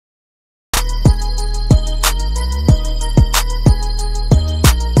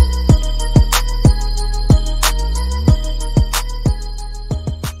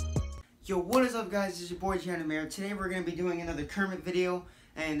guys, it's your boy Chimp. Today we're going to be doing another Cermit video,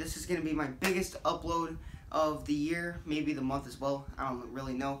 and this is going to be my biggest upload of the year, maybe the month as well. I don't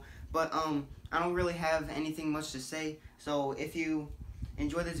really know, but I don't really have anything much to say. So if you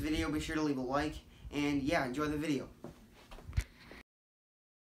enjoy this video, be sure to leave a like, and yeah, enjoy the video.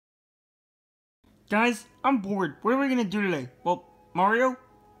 Guys, I'm bored. What are we gonna do today? Well, Mario?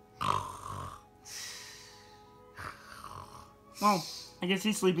 Well, I guess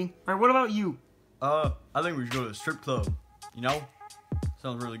he's sleeping. Alright, what about you? I think we should go to the strip club. You know?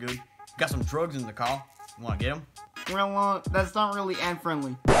 Sounds really good. Got some drugs in the car. You wanna get them? Well, that's not really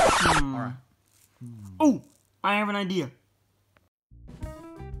ad-friendly. Alright. Oh, I have an idea.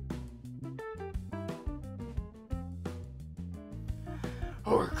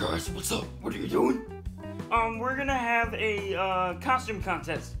 Alright guys, what's up? What are you doing? We're gonna have a, costume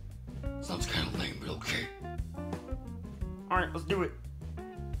contest. Sounds kinda lame, but okay. Alright, let's do it.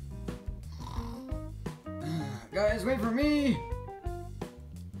 Guys, wait for me!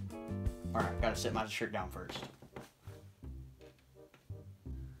 Alright, gotta sit my shirt down first.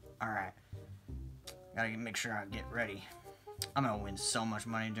 Alright. Gotta make sure I get ready. I'm gonna win so much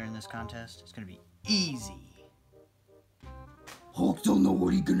money during this contest. It's gonna be easy. Hulk don't know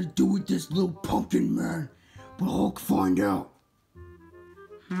what he's gonna do with this little pumpkin, man. But Hulk find out.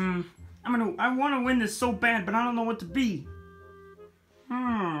 I wanna win this so bad, but I don't know what to be.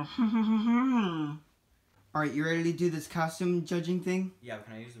 Alright, you ready to do this costume judging thing? Yeah,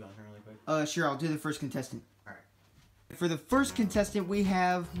 can I use the bathroom really quick? Sure, I'll do the first contestant. Alright. For the first contestant, we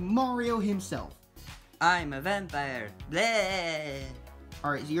have Mario himself. I'm a vampire. Bleh.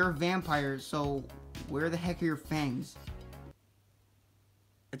 Alright, so you're a vampire, so where the heck are your fangs?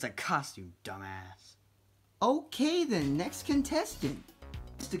 It's a costume, dumbass. Okay then, next contestant.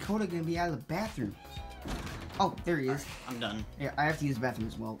 Is Dakota gonna be out of the bathroom? Oh, there he is. Right, I'm done. Yeah, I have to use the bathroom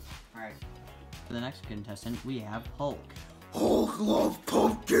as well. Alright. For the next contestant, we have Hulk. Hulk loves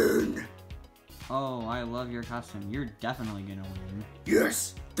pumpkin! Oh, I love your costume. You're definitely gonna win.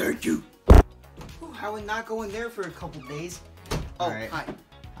 Yes, thank you. Whew, I would not go in there for a couple days. Oh, Alright.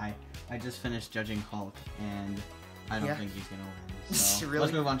 hi. I just finished judging Hulk, and I don't think he's gonna win. So Really?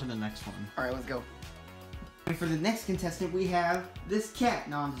 let's move on to the next one. Alright, let's go. And for the next contestant, we have this cat.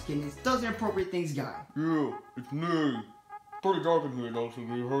 No, I'm just kidding. It's Does Inappropriate Things guy. Yeah, it's me. Pretty dark in here though, so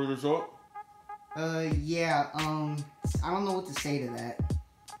can you hurry this up? Yeah, I don't know what to say to that.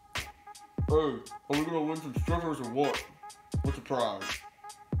 Hey, are we gonna win some strippers or what? What's the prize?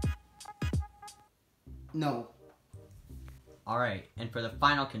 No. Alright, and for the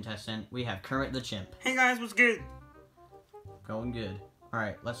final contestant, we have Cermit the Chimp. Hey guys, what's good? Going good.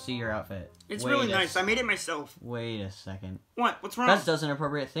 Alright, let's see your outfit. It's Wait really a nice. I made it myself. Wait a second. What? What's wrong? That's Does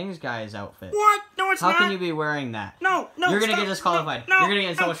Inappropriate Things guy's outfit. What? No, it's How not. can you be wearing that? No, You're gonna stop. get disqualified. No, You're gonna get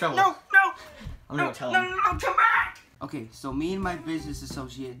in so much trouble. No, I'm gonna tell no, him. no, come back! Okay, so me and my business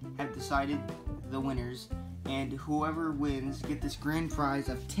associate have decided the winners, and whoever wins get this grand prize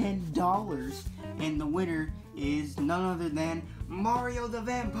of $10, and the winner is none other than Mario the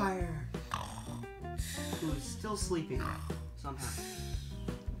Vampire, who is still sleeping somehow.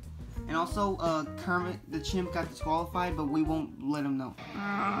 And also, Cermit the Chimp got disqualified, but we won't let him know.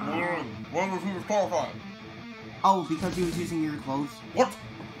 Why was he disqualified? Oh, because he was using your clothes? What?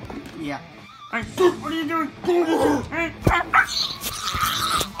 Yeah. Hey, what are you doing? Hey.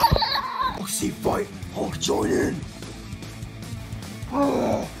 Hulk see fight, Hulk join in.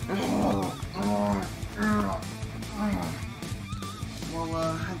 Well,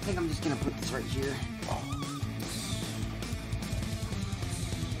 I think I'm just gonna put this right here.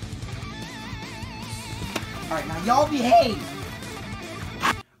 Alright, now y'all behave!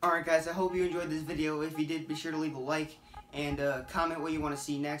 Alright guys, I hope you enjoyed this video. If you did, be sure to leave a like and comment what you want to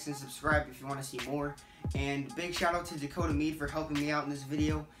see next and subscribe if you want to see more. And big shout out to Dakota Mead for helping me out in this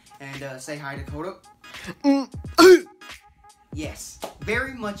video. And say hi, Dakota. Yes,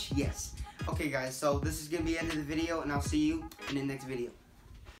 very much yes. Okay guys, so this is going to be the end of the video, and I'll see you in the next video.